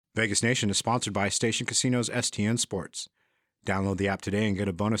Vegas Nation is sponsored by Station Casinos STN Sports. Download the app today and get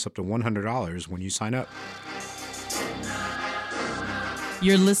a bonus up to $100 when you sign up.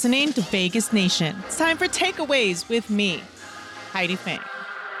 You're listening to Vegas Nation. It's time for takeaways with me, Heidi Fang.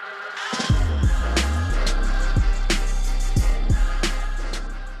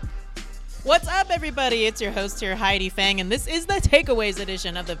 What's up, everybody? It's your host here, Heidi Fang, and this is the Takeaways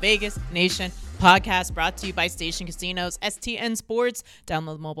edition of the Vegas Nation podcast, brought to you by Station Casinos STN Sports.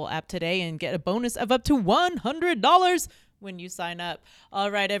 Download the mobile app today and get a bonus of up to $100 when you sign up. All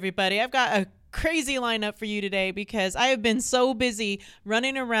right, everybody, I've got a crazy lineup for you today because I have been so busy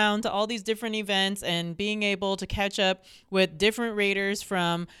running around to all these different events and being able to catch up with different Raiders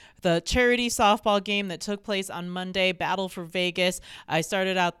from the charity softball game that took place on Monday, Battle for Vegas. I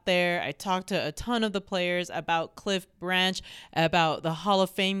started out there. I talked to a ton of the players about Cliff Branch, about the Hall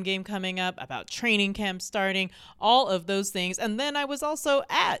of Fame game coming up, about training camp starting, all of those things. And then I was also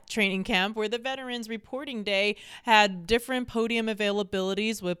at training camp where the Veterans Reporting Day had different podium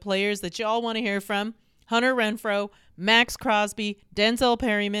availabilities with players that you all want to hear from. Hunter Renfrow, Max Crosby, Denzel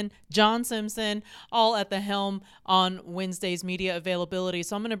Perryman, John Simpson, all at the helm on Wednesday's media availability.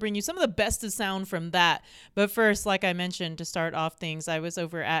 So I'm going to bring you some of the best of sound from that. But first, like I mentioned, to start off things, I was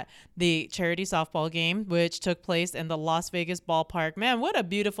over at the charity softball game, which took place in the Las Vegas ballpark. Man, what a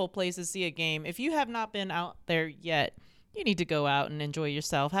beautiful place to see a game. If you have not been out there yet, you need to go out and enjoy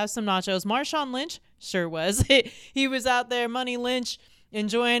yourself. Have some nachos. Marshawn Lynch sure was. He was out there, Money Lynch,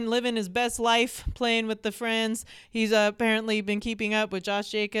 enjoying living his best life, playing with the friends. He's apparently been keeping up with Josh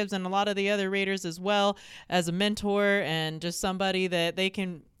Jacobs and a lot of the other Raiders as well as a mentor and just somebody that they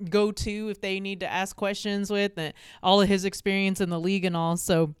can go to if they need to ask questions with, and all of his experience in the league and all.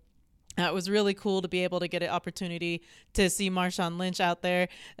 So it was really cool to be able to get an opportunity to see Marshawn Lynch out there.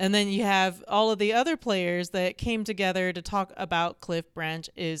 And then you have all of the other players that came together to talk about Cliff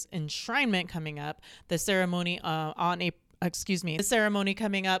Branch's enshrinement coming up. The ceremony the ceremony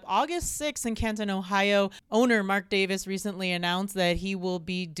coming up August 6th in Canton, Ohio. Owner Mark Davis recently announced that he will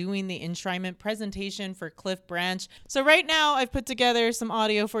be doing the enshrinement presentation for Cliff Branch. So right now I've put together some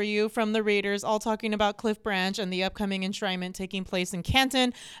audio for you from the Raiders, all talking about Cliff Branch and the upcoming enshrinement taking place in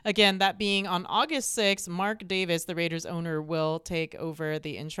Canton. Again, that being on August 6th, Mark Davis, the Raiders owner, will take over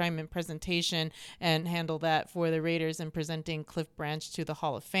the enshrinement presentation and handle that for the Raiders in presenting Cliff Branch to the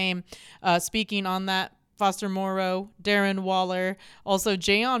Hall of Fame. Speaking on that, Foster Moreau, Darren Waller, also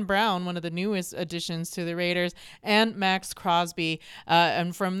Jayon Brown, one of the newest additions to the Raiders, and Max Crosby.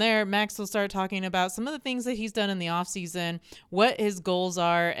 And from there, Max will start talking about some of the things that he's done in the offseason, what his goals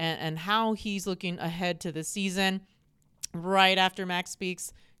are, and how he's looking ahead to the season. Right after Max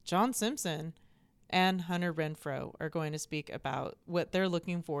speaks, John Simpson and Hunter Renfrow are going to speak about what they're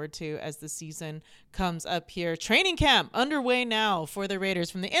looking forward to as the season comes up here. Training camp underway now for the Raiders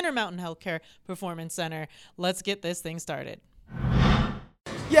from the Intermountain Healthcare Performance Center. Let's get this thing started.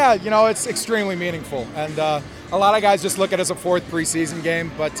 Yeah, it's extremely meaningful. And a lot of guys just look at it as a fourth preseason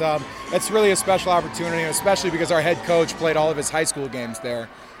game, but it's really a special opportunity, especially because our head coach played all of his high school games there.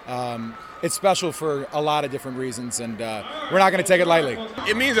 It's special for a lot of different reasons, and we're not going to take it lightly.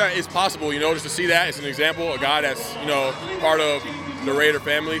 It means that it's possible, just to see that. It's an example, a guy that's, part of the Raider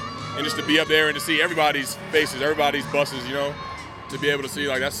family, and just to be up there and to see everybody's faces, everybody's buses, to be able to see,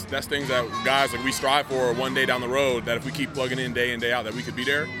 that's things that guys we strive for one day down the road, that if we keep plugging in day out, that we could be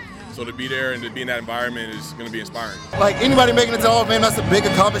there. So to be there and to be in that environment is going to be inspiring. Like anybody making it to Hall of Fame, that's a big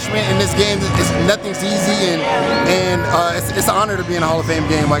accomplishment in this game. Nothing's easy, and it's an honor to be in a Hall of Fame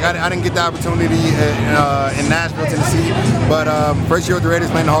game. Like I didn't get the opportunity in Nashville, Tennessee, but first year with the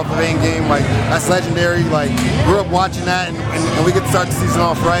Raiders playing the Hall of Fame game, that's legendary. Grew up watching that, and we get to start the season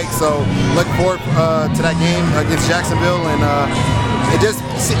off right. So looking forward to that game against Jacksonville, and just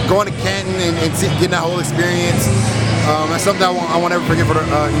going to Canton and getting that whole experience. That's something I won't ever forget for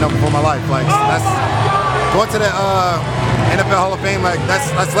my life. That's going to the NFL Hall of Fame.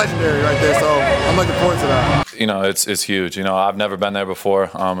 That's legendary right there. So I'm looking forward to that. It's huge. I've never been there before,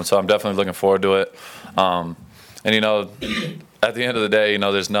 so I'm definitely looking forward to it. And at the end of the day,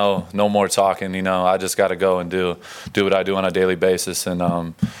 there's no more talking. I just got to go and do what I do on a daily basis, and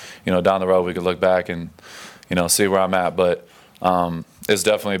down the road we could look back and see where I'm at, but. It's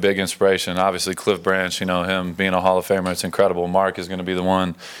definitely a big inspiration. Obviously, Cliff Branch, him being a Hall of Famer, it's incredible. Mark is going to be the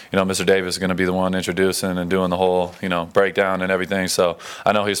one, Mr. Davis is going to be the one introducing and doing the whole, breakdown and everything. So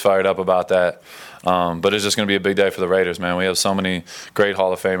I know he's fired up about that. But it's just going to be a big day for the Raiders, man. We have so many great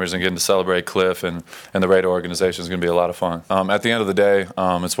Hall of Famers, and getting to celebrate Cliff and the Raider organization is going to be a lot of fun. At the end of the day,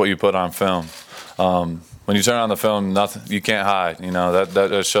 it's what you put on film. When you turn on the film, you can't hide.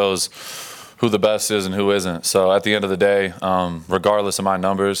 That shows who the best is and who isn't. So at the end of the day, regardless of my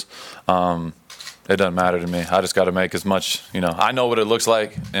numbers, it doesn't matter to me. I just got to make as much, I know what it looks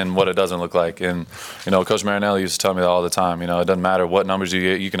like and what it doesn't look like. And, Coach Marinelli used to tell me that all the time. It doesn't matter what numbers you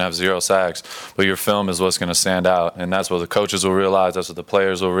get. You can have 0 sacks, but your film is what's going to stand out. And that's what the coaches will realize. That's what the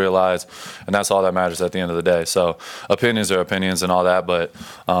players will realize. And that's all that matters at the end of the day. So opinions are opinions and all that, but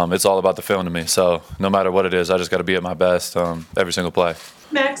it's all about the film to me. So no matter what it is, I just got to be at my best every single play.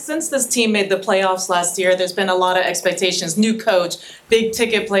 Max, since this team made the playoffs last year, there's been a lot of expectations. New coach, big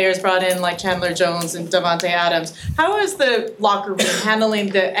ticket players brought in like Chandler Jones and Davante Adams. How is the locker room handling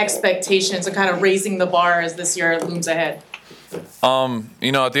the expectations and kind of raising the bar as this year looms ahead? At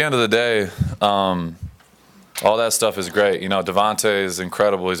the end of the day, all that stuff is great. Davante is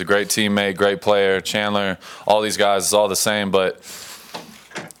incredible. He's a great teammate, great player. Chandler, all these guys, it's all the same, but,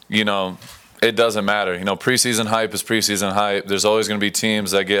 it doesn't matter. Preseason hype is preseason hype. There's always going to be teams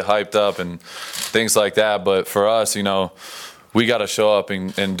that get hyped up and things like that. But for us, we got to show up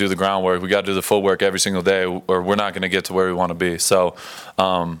and do the groundwork. We got to do the footwork every single day, or we're not going to get to where we want to be. So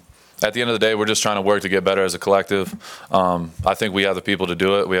at the end of the day, we're just trying to work to get better as a collective. I think we have the people to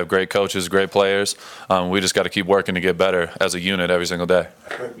do it. We have great coaches, great players. We just got to keep working to get better as a unit every single day.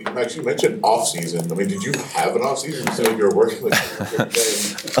 Max, you mentioned off-season. Did you have an off-season? You said you were working with every day.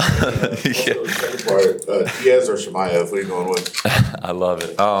 Yeah. The second part, Diaz or Shemaev, what are you going with? I love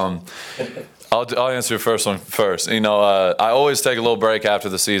it. I'll answer your first one first. I always take a little break after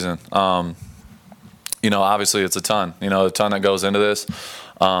the season. Obviously it's a ton that goes into this.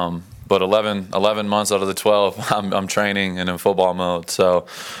 But 11 months out of the 12, I'm training and in football mode. So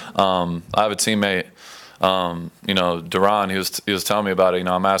I have a teammate, Duran. He was telling me about it.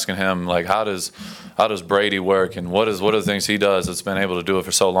 I'm asking him like, how does Brady work, and what are the things he does that's been able to do it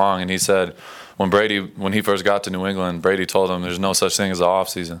for so long? And he said when he first got to New England, Brady told him there's no such thing as an off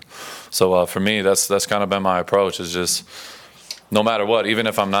season. So for me, that's kind of been my approach. Is just no matter what, even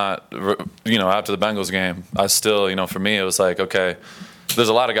if I'm not, after the Bengals game, I still, for me, it was like, okay. There's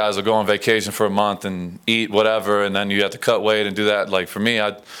a lot of guys that go on vacation for a month and eat whatever, and then you have to cut weight and do that. Like for me,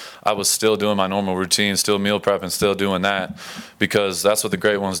 I was still doing my normal routine, still meal prepping, still doing that, because that's what the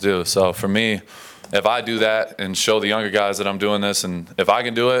great ones do. So for me, if I do that and show the younger guys that I'm doing this, and if I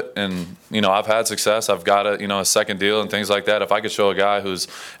can do it, and I've had success, I've got a second deal and things like that. If I could show a guy who's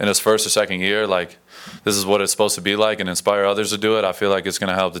in his first or second year, like, this is what it's supposed to be like, and inspire others to do it, I feel like it's going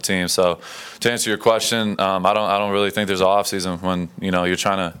to help the team. So to answer your question, I don't really think there's an off season when you're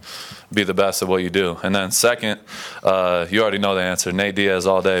trying to be the best at what you do. And then second, you already know the answer. Nate Diaz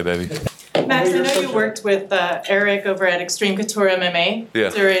all day, baby. Max, I know you worked with Eric over at Extreme Couture MMA.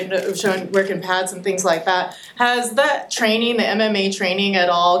 Yeah. Showing work in pads and things like that. Has that training, the MMA training, at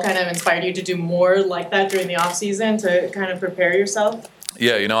all kind of inspired you to do more like that during the off season to kind of prepare yourself?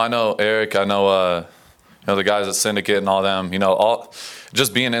 Yeah, I know Eric. I know the guys at Syndicate and all them.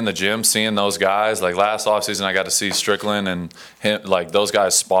 Just being in the gym, seeing those guys. Like last offseason, I got to see Strickland and him, like those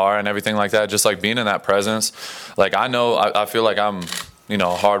guys spar and everything like that. Just like being in that presence. Like I feel like I'm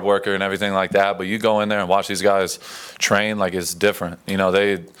a hard worker and everything like that. But you go in there and watch these guys train, like it's different.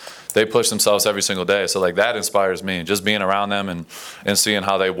 They push themselves every single day. So like that inspires me. Just being around them and seeing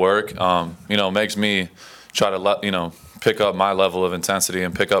how they work, makes me try to pick up my level of intensity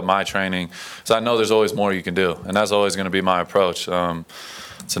and pick up my training. So I know there's always more you can do, and that's always going to be my approach.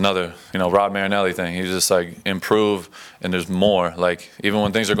 It's another, Rod Marinelli thing. He's just like improve, and there's more. Like even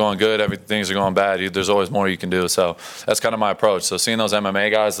when things are going good, things are going bad, there's always more you can do. So that's kind of my approach. So seeing those MMA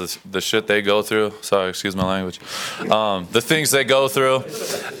guys, the shit they go through. Sorry, excuse my language. The things they go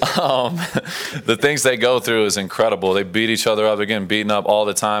through, is incredible. They beat each other up. They're getting beaten up all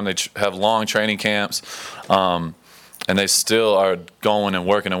the time. They have long training camps. And they still are going and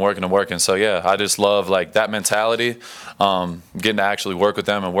working and working and working. So, yeah, I just love, like, that mentality, getting to actually work with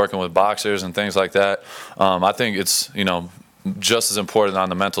them and working with boxers and things like that. I think it's, just as important on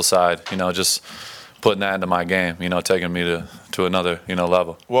the mental side, just putting that into my game, taking me to another,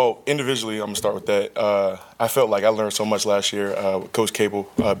 level. Well, individually, I'm going to start with that. I felt like I learned so much last year with Coach Cable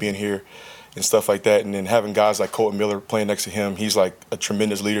being here and stuff like that. And then having guys like Colton Miller playing next to him, he's like a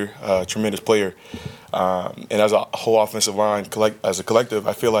tremendous leader, tremendous player. And as a whole offensive line, as a collective,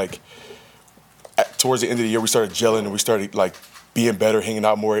 I feel like towards the end of the year we started gelling and we started like being better, hanging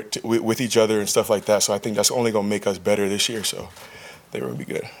out more with each other and stuff like that. So I think that's only going to make us better this year. So they were going to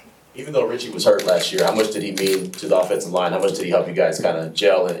be good. Even though Richie was hurt last year, how much did he mean to the offensive line? How much did he help you guys kind of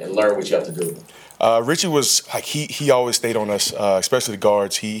gel and learn what you have to do? Richie was like he always stayed on us, especially the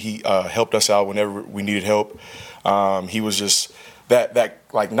guards. He helped us out whenever we needed help. He was just that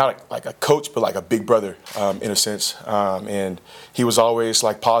not like a coach, but like a big brother in a sense. And he was always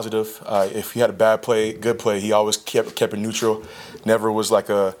like positive. If he had a bad play, good play, he always kept it neutral. Never was like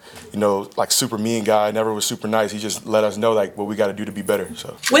a, like super mean guy. Never was super nice. He just let us know like what we got to do to be better.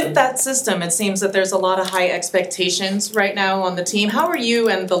 So with that system, it seems that there's a lot of high expectations right now on the team. How are you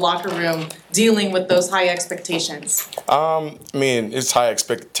and the locker room dealing with those high expectations? I mean, it's high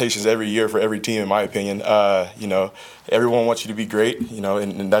expectations every year for every team, in my opinion. Everyone wants you to be great,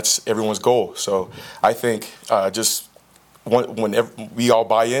 and that's everyone's goal. So I think when we all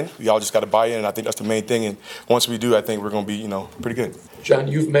buy in, we all just got to buy in, and I think that's the main thing. And once we do, I think we're going to be, pretty good. John,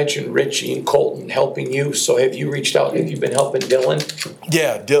 you've mentioned Richie and Colton helping you. So have you reached out? Have you been helping Dylan?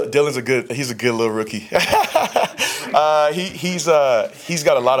 Yeah, Dylan's he's a good little rookie. He's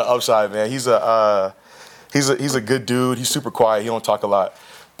got a lot of upside, man. He's a good dude. He's super quiet. He don't talk a lot.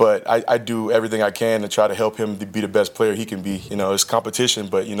 But I do everything I can to try to help him to be the best player he can be. It's competition,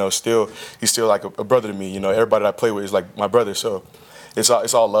 but still he's still like a brother to me. Everybody that I play with is like my brother. So it's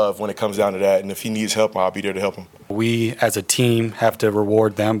all love when it comes down to that. And if he needs help, I'll be there to help him. We as a team have to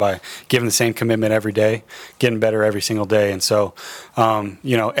reward them by giving the same commitment every day, getting better every single day. And so,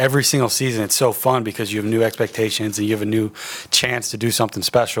 every single season it's so fun because you have new expectations and you have a new chance to do something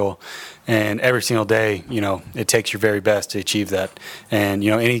special. And every single day, it takes your very best to achieve that. And,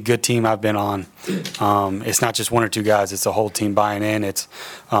 any good team I've been on, it's not just one or two guys, it's the whole team buying in. It's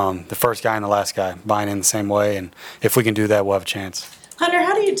the first guy and the last guy buying in the same way. And if we can do that, we'll have a chance. Hunter,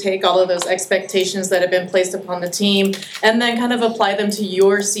 how do you take all of those expectations that have been placed upon the team and then kind of apply them to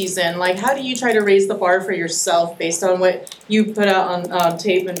your season? Like, how do you try to raise the bar for yourself based on what you put out on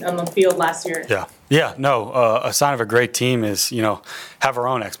tape and on the field last year? A sign of a great team is, have our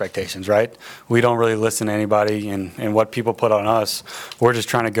own expectations, right? We don't really listen to anybody and what people put on us. We're just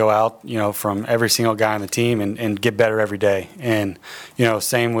trying to go out, from every single guy on the team and get better every day. And,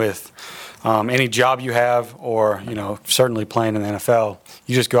 same with any job you have or, certainly playing in the NFL,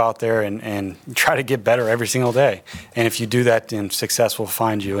 you just go out there and try to get better every single day. And if you do that, then success will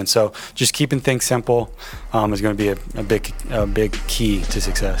find you. And so just keeping things simple is going to be a big key to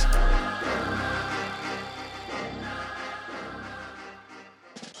success.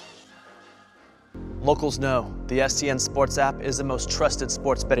 Locals know the STN Sports app is the most trusted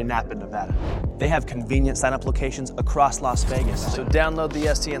sports betting app in Nevada. They have convenient sign-up locations across Las Vegas, so download the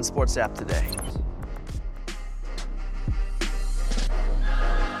STN Sports app today.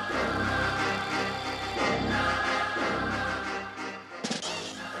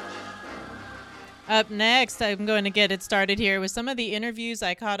 Up next, I'm going to get it started here with some of the interviews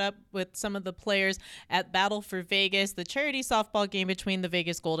I caught up with some of the players at Battle for Vegas, the charity softball game between the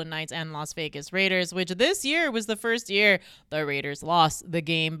Vegas Golden Knights and Las Vegas Raiders, which this year was the first year the Raiders lost the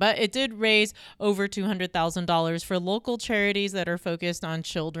game, but it did raise over $200,000 for local charities that are focused on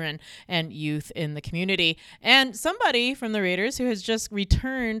children and youth in the community. And somebody from the Raiders who has just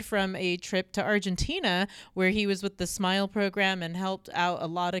returned from a trip to Argentina where he was with the Smile program and helped out a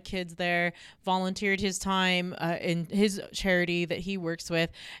lot of kids there, volunteered his time in his charity that he works with.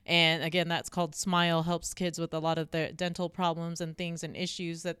 And again, that's called Smile, helps kids with a lot of the dental problems and things and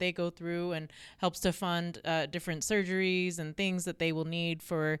issues that they go through and helps to fund different surgeries and things that they will need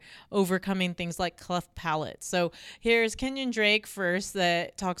for overcoming things like cleft palates. So here's Kenyon Drake first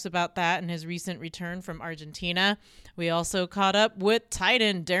that talks about that and his recent return from Argentina. We also caught up with tight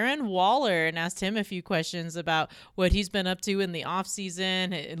end Darren Waller and asked him a few questions about what he's been up to in the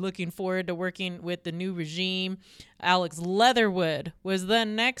offseason, looking forward to working with the new regime. Alex Leatherwood was the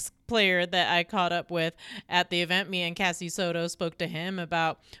next player that I caught up with at the event. Me and Cassie Soto spoke to him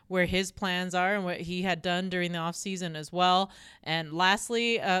about where his plans are and what he had done during the offseason as well. And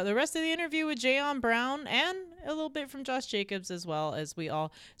lastly, the rest of the interview with Jayon Brown and a little bit from Josh Jacobs as well, as we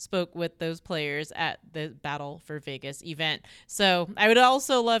all spoke with those players at the Battle for Vegas event. So I would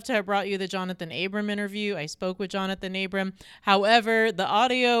also love to have brought you the Jonathan Abram interview. I spoke with Jonathan Abram. However, the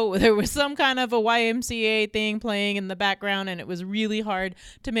audio, there was some kind of a YMCA thing playing in the background, and it was really hard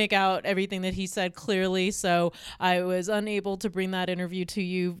to make out everything that he said clearly. So I was unable to bring that interview to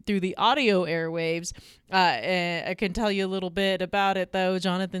you through the audio airwaves. I can tell you a little bit about it, though.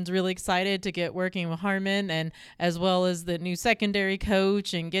 Jonathan's really excited to get working with Harmon and as well as the new secondary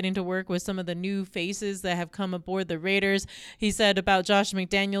coach and getting to work with some of the new faces that have come aboard the Raiders. He said about Josh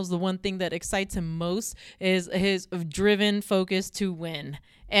McDaniels, the one thing that excites him most is his driven focus to win.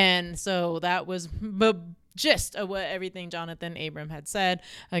 And so that was gist of what everything Jonathan Abram had said.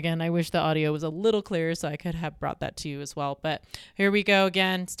 Again, I wish the audio was a little clearer so I could have brought that to you as well. But here we go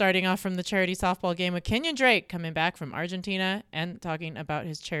again, starting off from the charity softball game with Kenyon Drake coming back from Argentina and talking about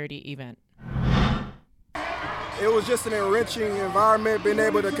his charity event. it was just an enriching environment, being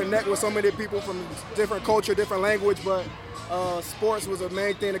able to connect with so many people from different culture, different language, but sports was the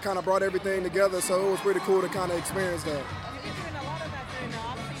main thing that kind of brought everything together, so it was pretty cool to kind of experience that. You've been doing a lot of that during the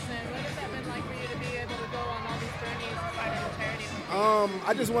off-season. What has that been like for you to be able to go on all these journeys and fight for charity?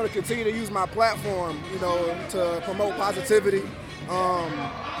 I just want to continue to use my platform, you know, to promote positivity.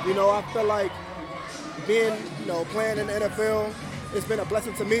 You know, I feel like being, you know, playing in the NFL, it's been a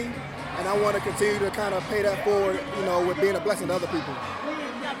blessing to me, and I want to continue to kind of pay that forward, you know, with being a blessing to other people.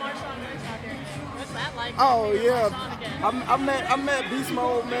 You got Marshawn Lynch out here. What's that like? Oh yeah, I met Beast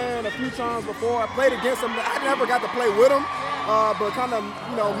Mode, man, a few times before. I played against him. I never got to play with him, but kind of,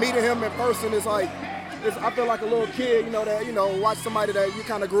 you know, meeting him in person is like, I feel like a little kid, you know, that, you know, watch somebody that you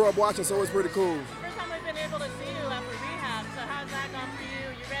kind of grew up watching, so it's pretty cool. First time we've been able to see you after rehab, so how's that gone for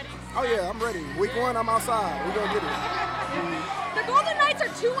you? You ready? Oh yeah, I'm ready. Week 1, I'm outside. We're gonna get it. The Golden Knights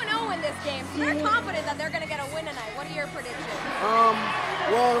are 2-0 in this game, so you're confident that they're gonna get a win tonight. What are your predictions?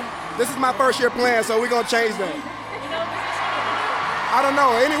 Well, this is my first year playing, so we're gonna change that. I don't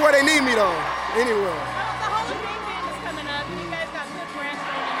know. Anywhere they need me though. Anywhere. The Hall of Fame game is coming up. You guys got Cliff Branch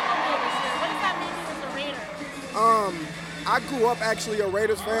going into the Hall this year. What does that mean to you as a Raider? I grew up actually a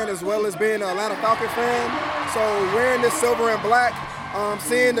Raiders fan as well as being an Atlanta Falcons fan. So wearing this silver and black,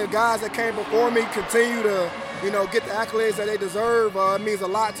 seeing the guys that came before me continue to, you know, get the accolades that they deserve, it means a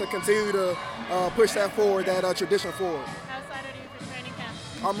lot to continue to push that forward, that tradition forward. How excited are you for training camp?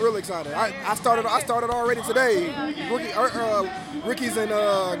 I'm really excited. I started already today. Rookies and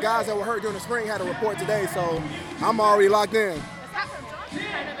guys that were hurt during the spring had a report today, so I'm already locked in. It's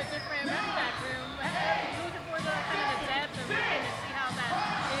kind of a different running back room. Looking for the kind of the depth and looking to see how that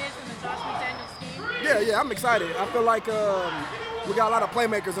is in the Josh McDaniels scheme. Yeah, I'm excited. I feel like we got a lot of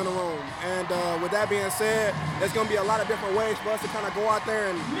playmakers in the room, and with that being said, there's going to be a lot of different ways for us to kind of go out there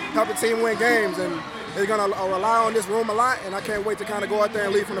and help the team win games, and they're going to rely on this room a lot, and I can't wait to kind of go out there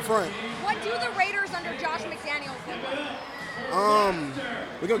and lead from the front. What do the Raiders under Josh McDaniels look like?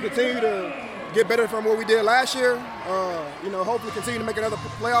 We're going to continue to get better from what we did last year, you know, hopefully continue to make another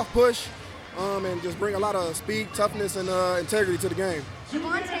playoff push, and just bring a lot of speed, toughness, and integrity to the game.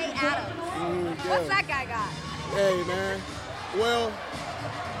 Davante Adams. What's that guy got? Hey, man. Well,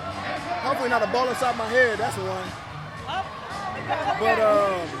 hopefully not a ball inside my head, that's the one. But,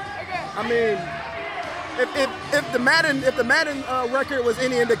 I mean, if the Madden record was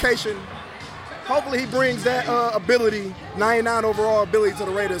any indication, hopefully he brings that ability, 99 overall ability to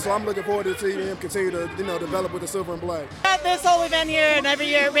the Raiders. So I'm looking forward to seeing him continue to, you know, develop with the silver and black. At this whole event here, and every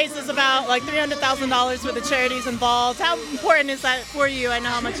year it raises about like $300,000 for the charities involved. How important is that for you? I know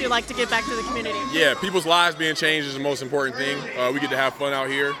how much you like to give back to the community. Yeah, people's lives being changed is the most important thing. We get to have fun out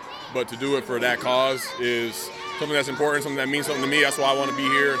here, but to do it for that cause is something that's important, something that means something to me. That's why I want to be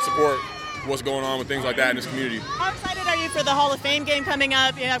here and support what's going on with things like that in this community. How excited are you for the Hall of Fame game coming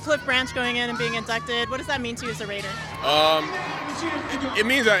up? You have Cliff Branch going in and being inducted. What does that mean to you as a Raider? It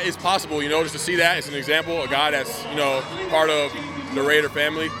means that it's possible, you know, just to see that. It's an example, a guy that's, you know, part of the Raider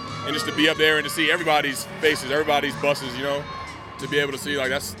family, and just to be up there and to see everybody's faces, everybody's buses, you know, to be able to see, like,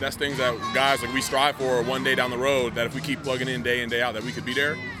 that's things that guys like we strive for one day down the road, that if we keep plugging in day out, that we could be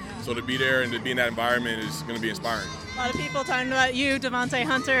there. So to be there and to be in that environment is going to be inspiring. A lot of people talking about you, Davante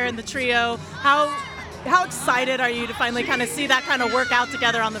Hunter, and the trio. How excited are you to finally kind of see that kind of work out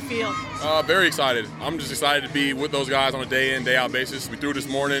together on the field? Very excited. I'm just excited to be with those guys on a day in, day out basis. We threw this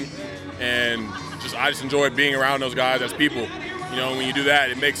morning, and I just enjoy being around those guys as people. You know, when you do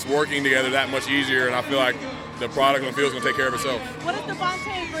that, it makes working together that much easier, and I feel like the product on the field is going to take care of itself. What does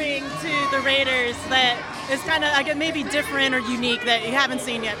Davante bring to the Raiders that is kind of, I guess, maybe different or unique that you haven't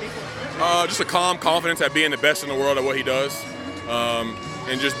seen yet before? Just a calm confidence at being the best in the world at what he does,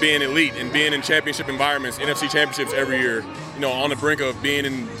 and just being elite and being in championship environments, NFC championships every year, you know, on the brink of being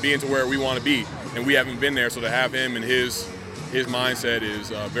to where we want to be, and we haven't been there. So to have him and his mindset is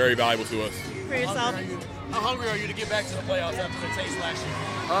very valuable to us. For yourself? How hungry are you to get back to the playoffs after the taste last year?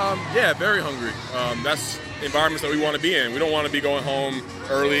 Yeah, very hungry. That's environments that we want to be in. We don't want to be going home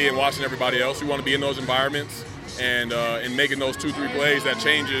early and watching everybody else. We want to be in those environments and making those 2-3 plays that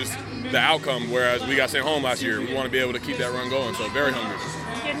changes the outcome, whereas we got sent home last year. We want to be able to keep that run going, so very hungry.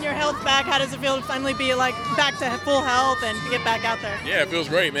 Getting your health back, how does it feel to finally be like back to full health and get back out there? Yeah, it feels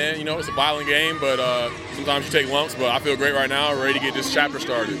great, man. You know, it's a violent game, but sometimes you take lumps, but I feel great right now, ready to get this chapter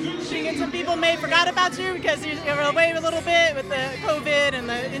started. Do you think some people may have forgot about you because you were away a little bit with the COVID and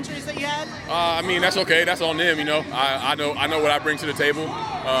the injuries that you had? I mean, that's okay. That's on them, you know. I know what I bring to the table,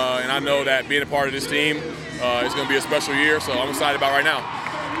 and I know that being a part of this team is going to be a special year, so I'm excited about right now.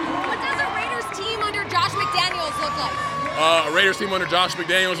 What does a Raiders team under Josh McDaniels look like? A Raiders team under Josh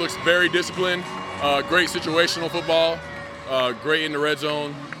McDaniels looks very disciplined, Great situational football, great in the red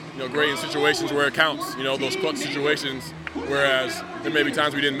zone, great in situations where it counts, those clutch situations, whereas there may be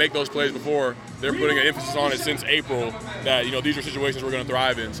times we didn't make those plays before. They're putting an emphasis on it since April that, these are situations we're going to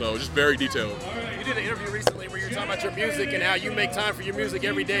thrive in, so just very detailed. You did an interview recently where you were talking about your music and how you make time for your music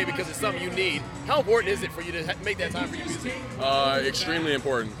every day because it's something you need. How important is it for you to make that time for your music? Extremely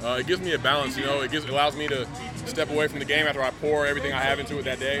important. It gives me a balance, it allows me to step away from the game after I pour everything I have into it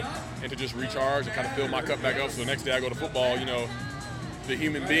that day and to just recharge and kind of fill my cup back up so the next day I go to football, the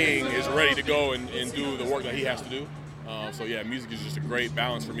human being is ready to go and do the work that he has to do. So yeah, music is just a great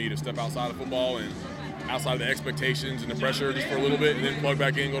balance for me to step outside of football and outside of the expectations and the pressure just for a little bit and then plug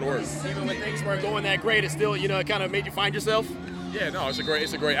back in and go to work. Even when things weren't going that great, it still, it kind of made you find yourself? Yeah, no, it's a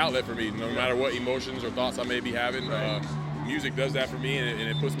great outlet for me. No matter what emotions or thoughts I may be having, music does that for me, and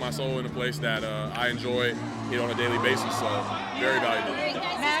it puts my soul in a place that I enjoy on a daily basis, so very valuable.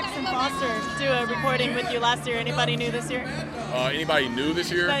 Max and Foster do a recording with you last year. Anybody new this year? Anybody new this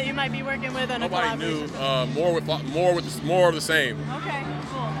year? That you might be working with on Nobody a collaboration? New. More of the same. Okay,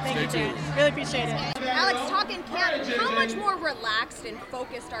 cool. Thank you, Dan. Really appreciate it. Alex, talking camp, how much more relaxed and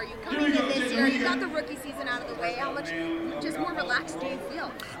focused are you coming in this year? You got the rookie season out of the way. How much just more relaxed do you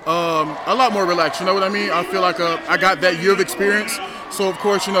feel? A lot more relaxed. You know what I mean? I feel like I got that year of experience. So, of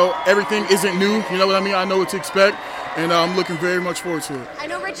course, everything isn't new. You know what I mean? I know what to expect, and I'm looking very much forward to it. I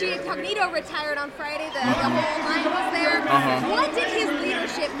know Richie Incognito retired on Friday. The whole line was there. What did his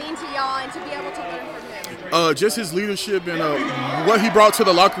leadership mean to y'all and to be able to learn from him? Just his leadership and what he brought to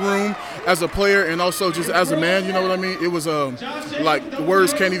the locker room as a player and also just as a man, you know what I mean? It was like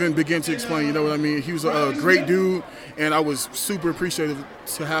words can't even begin to explain, you know what I mean? He was a great dude, and I was super appreciative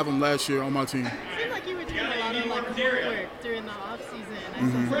to have him last year on my team. It seemed like you were doing a lot of work during the off season.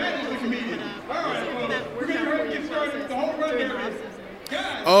 That worked out for your process during the off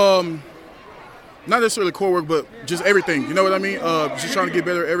season. Not necessarily core work, but just everything. You know what I mean? Just trying to get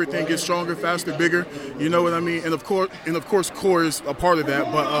better at everything, get stronger, faster, bigger. You know what I mean? And of course, core is a part of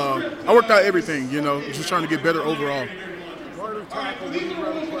that. But I worked out everything. Just trying to get better overall.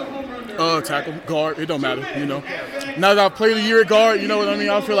 Tackle, guard, it don't matter. Now that I've played a year at guard, you know what I mean?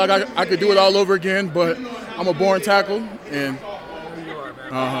 I feel like I could do it all over again. But I'm a born tackle, and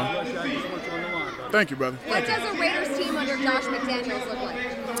Thank you, brother. What does a Raiders team under Josh McDaniels look like?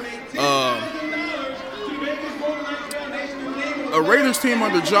 A Raiders team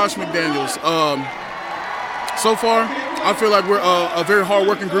under Josh McDaniels. So far, I feel like we're a very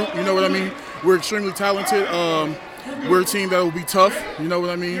hard-working group. You know what I mean? We're extremely talented. We're a team that will be tough. You know what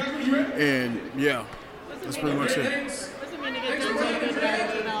I mean? And yeah, that's pretty much it. What's it mean to get Denzel Good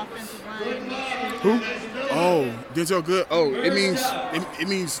back to the offensive line? Who? Oh, Denzel Good. Oh, it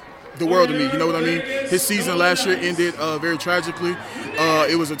means the world to me. You know what I mean? His season last year ended very tragically.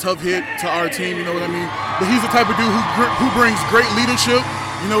 It was a tough hit to our team. You know what I mean? But he's the type of dude who brings great leadership.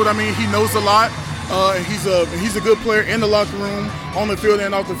 You know what I mean? He knows a lot. And he's a good player in the locker room, on the field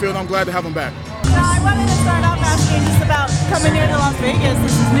and off the field. I'm glad to have him back. I wanted to start off asking just about coming here to Las Vegas.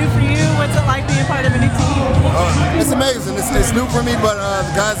 This is new for you. What's it like being part of a new team? It's amazing. It's new for me, but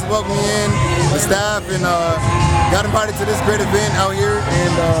the guys welcomed me in, the staff, and got invited to this great event out here,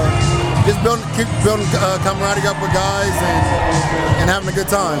 and just keep building camaraderie up with guys and having a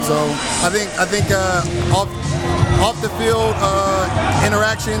good time. So I think off the field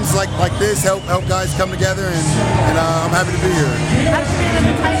interactions like this help guys come together, and I'm happy to be here. After being in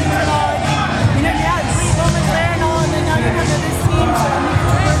the Titans and all, you had 3 moments there and all, and then now you come to this team, so you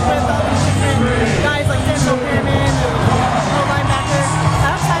get to work with all these different guys like Denzel Perryman and no linebacker.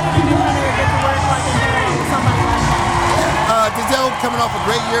 How excited are you to get to work like in there with somebody like that? Denzel coming off a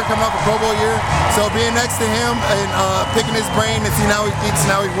great year, coming off a Pro Bowl year, so being next to him and picking his brain and seeing how he thinks and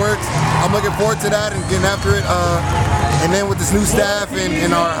how he works, I'm looking forward to that and getting after it. And then with this new staff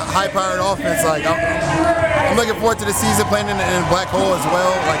and our high-powered offense, I'm looking forward to the season playing in Black Hole as well,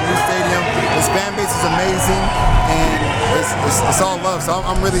 like new stadium. This fan base is amazing, and it's all love. So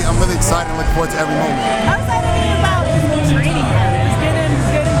I'm really excited and looking forward to every moment. How excited are you about this new training camp? Just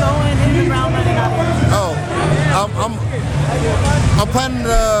getting going, hitting the ground running out there? Oh, I'm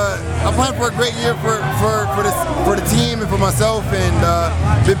planning for a great year for the team and for myself, and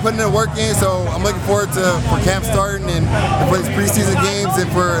been putting the work in. So I'm looking forward for camp starting and for these preseason games and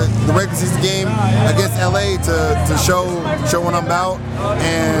for the regular season game against LA to show what I'm about,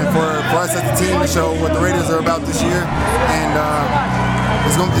 and for us as a team to show what the Raiders are about this year. And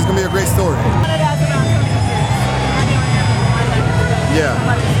it's gonna be a great story.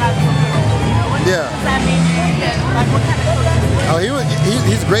 Yeah. Does that mean what kind of coach is he? Oh,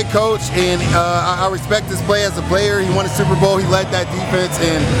 he's a great coach, and I respect his play as a player. He won a Super Bowl. He led that defense,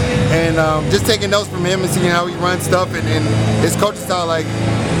 and just taking notes from him and seeing how he runs stuff, and his coaching style, like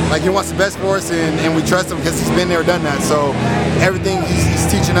he wants the best for us, and we trust him because he's been there, done that. So everything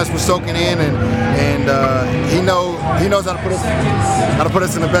he's teaching us, we're soaking in, and he knows how to put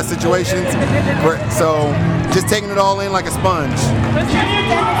us in the best situations. So just taking it all in like a sponge.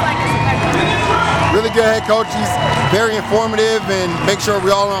 Really good head coach. He's very informative and make sure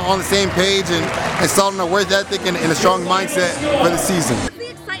we're all on the same page and solid in our work ethic and a strong mindset for the season. What's the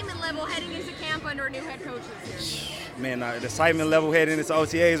excitement level heading into camp under a new head coach this year? Man, the excitement level heading into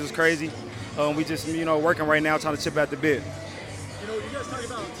OTAs was crazy. We just, working right now trying to chip at the bit. You guys talk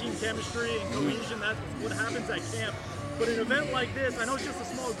about team chemistry and cohesion. That's what happens at camp. But an event like this, I know it's just a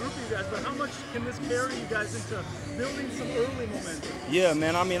small group of you guys, but how much can this carry you guys into building some early momentum? Yeah,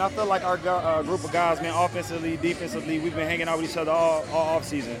 man. I feel like our group of guys, man, offensively, defensively, we've been hanging out with each other all off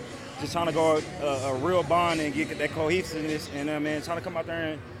season, just trying to go a real bond and get that cohesiveness, and man, trying to come out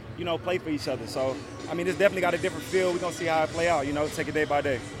there and play for each other. So, it's definitely got a different feel. We're gonna see how it play out. Take it day by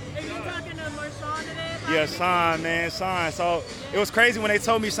day. Are you talking to Marshawn today? Yeah, Sean. So it was crazy when they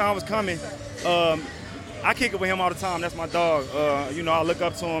told me Sean was coming. I kick it with him all the time. That's my dog. I look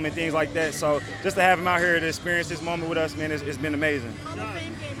up to him and things like that. So just to have him out here to experience this moment with us, man, it's been amazing. Hall of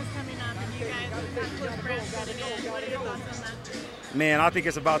Fame game is coming up, and you guys have got close friends getting in. What are your thoughts on that? Man, I think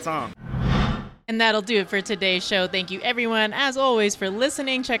it's about time. And that'll do it for today's show. Thank you, everyone, as always, for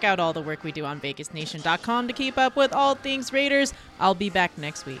listening. Check out all the work we do on VegasNation.com to keep up with all things Raiders. I'll be back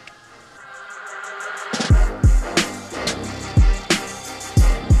next week.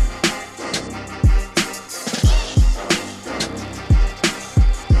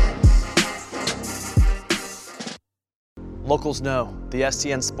 Locals know the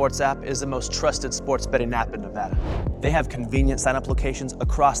STN Sports app is the most trusted sports betting app in Nevada. They have convenient sign-up locations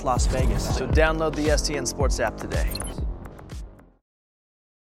across Las Vegas, so download the STN Sports app today.